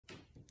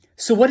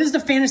So what is the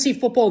fantasy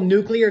football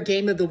nuclear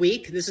game of the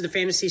week? This is the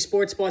Fantasy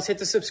Sports Boss. Hit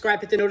the subscribe,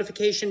 hit the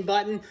notification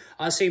button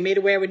so you're made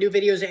aware when new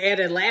videos are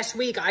added. Last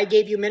week, I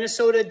gave you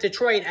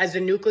Minnesota-Detroit as the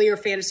nuclear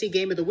fantasy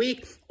game of the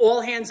week.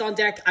 All hands on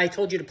deck. I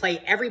told you to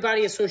play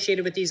everybody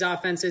associated with these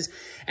offenses,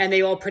 and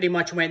they all pretty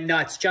much went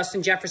nuts.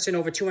 Justin Jefferson,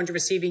 over 200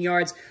 receiving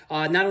yards.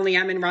 Not only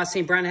Amon-Ra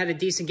St. Brown had a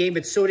decent game,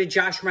 but so did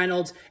Josh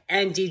Reynolds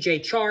and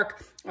DJ Chark.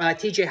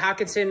 TJ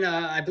Hawkinson,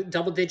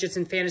 double digits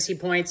in fantasy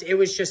points. It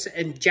was just,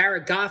 and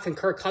Jared Goff and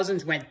Kirk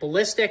Cousins went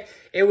ballistic.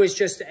 It was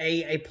just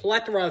a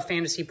plethora of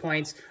fantasy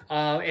points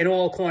in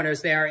all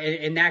corners there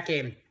in that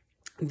game.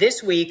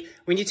 This week,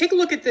 when you take a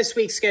look at this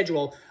week's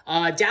schedule,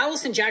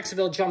 Dallas and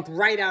Jacksonville jumped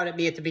right out at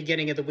me at the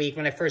beginning of the week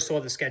when I first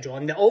saw the schedule.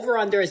 And the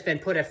over-under has been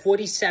put at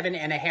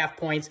 47.5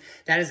 points.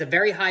 That is a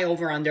very high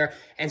over-under.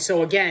 And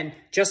so, again,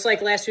 just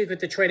like last week with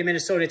Detroit and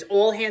Minnesota, it's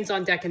all hands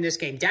on deck in this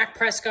game. Dak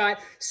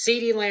Prescott,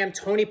 CeeDee Lamb,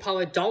 Tony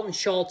Pollard, Dalton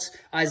Schultz,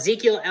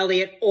 Ezekiel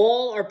Elliott,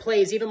 all are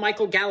plays, even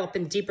Michael Gallup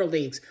in deeper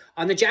leagues.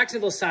 On the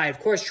Jacksonville side, of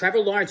course, Trevor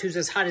Lawrence, who's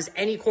as hot as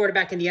any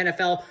quarterback in the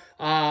NFL.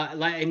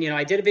 And,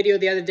 I did a video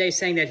the other day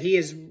saying that he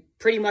is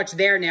pretty much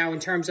there now in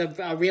terms of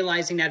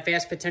realizing that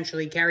vast potential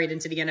he carried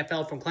into the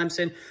NFL from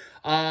Clemson.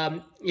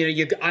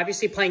 You're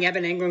obviously playing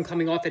Evan Engram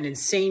coming off an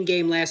insane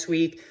game last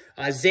week.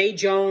 Zay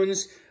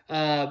Jones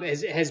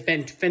has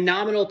been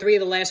phenomenal 3 of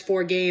the last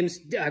 4 games.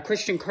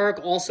 Christian Kirk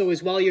also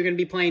as well. You're going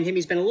to be playing him.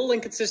 He's been a little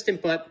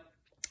inconsistent, but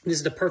this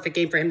is the perfect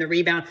game for him to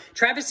rebound.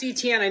 Travis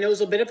Etienne, I know,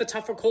 is a bit of a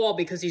tougher call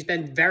because he's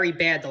been very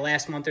bad the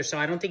last month or so.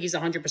 I don't think he's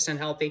 100%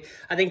 healthy.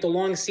 I think the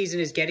long season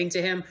is getting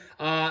to him.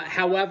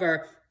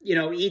 However,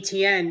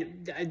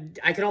 Etienne,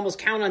 I can almost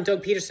count on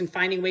Doug Peterson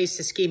finding ways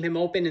to scheme him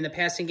open in the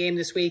passing game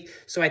this week.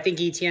 So I think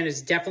Etienne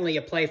is definitely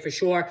a play for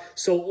sure.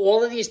 So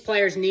all of these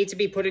players need to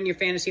be put in your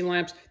fantasy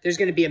lineups. There's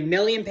going to be 1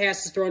 million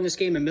passes thrown this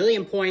game, 1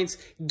 million points.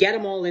 Get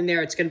them all in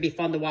there. It's going to be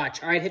fun to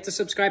watch. All right, hit the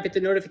subscribe, hit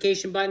the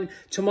notification button.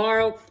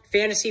 Tomorrow,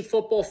 Fantasy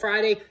Football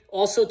Friday.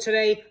 Also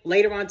today,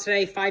 later on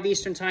today, 5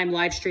 Eastern Time,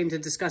 live stream to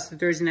discuss the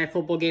Thursday Night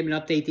Football game and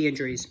update the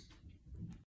injuries.